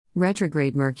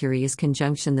Retrograde Mercury is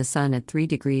conjunction the Sun at 3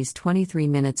 degrees 23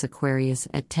 minutes Aquarius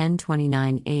at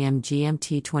 10:29 a.m.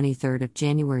 GMT 23rd of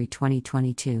January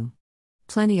 2022.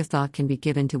 Plenty of thought can be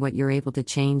given to what you're able to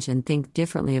change and think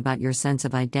differently about your sense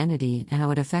of identity and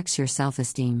how it affects your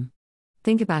self-esteem.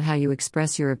 Think about how you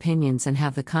express your opinions and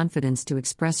have the confidence to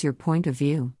express your point of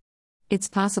view. It's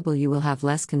possible you will have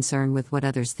less concern with what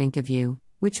others think of you,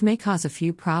 which may cause a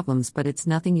few problems, but it's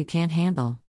nothing you can't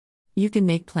handle. You can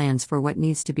make plans for what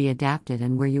needs to be adapted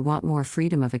and where you want more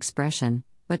freedom of expression,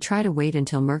 but try to wait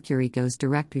until Mercury goes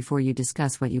direct before you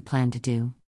discuss what you plan to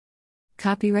do.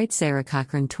 Copyright Sarah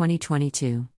Cochran 2022.